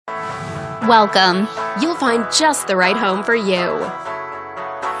Welcome. You'll find just the right home for you.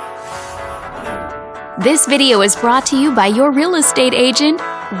 This video is brought to you by your real estate agent,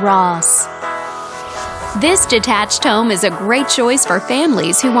 Ross. This detached home is a great choice for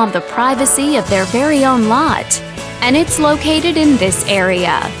families who want the privacy of their very own lot, and it's located in this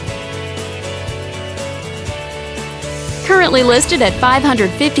area. Currently listed at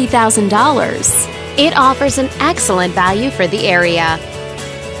 $550,000, it offers an excellent value for the area.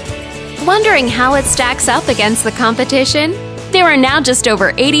 Wondering how it stacks up against the competition? There are now just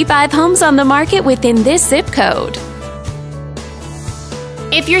over 85 homes on the market within this zip code.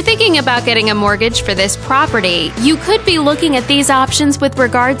 If you're thinking about getting a mortgage for this property, you could be looking at these options with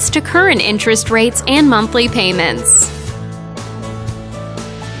regards to current interest rates and monthly payments.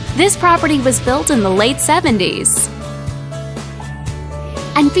 This property was built in the late 70s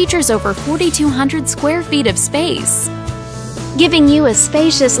and features over 4,200 square feet of space, giving you a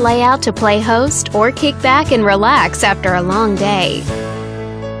spacious layout to play host or kick back and relax after a long day.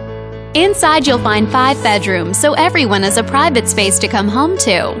 Inside, you'll find 5 bedrooms, so everyone has a private space to come home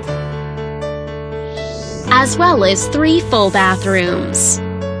to, as well as 3 full bathrooms.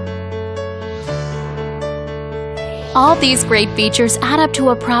 All these great features add up to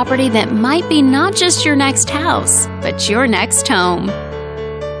a property that might be not just your next house, but your next home.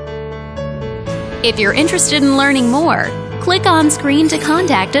 If you're interested in learning more, click on screen to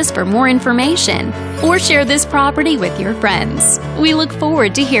contact us for more information or share this property with your friends. We look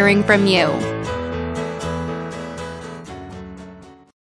forward to hearing from you.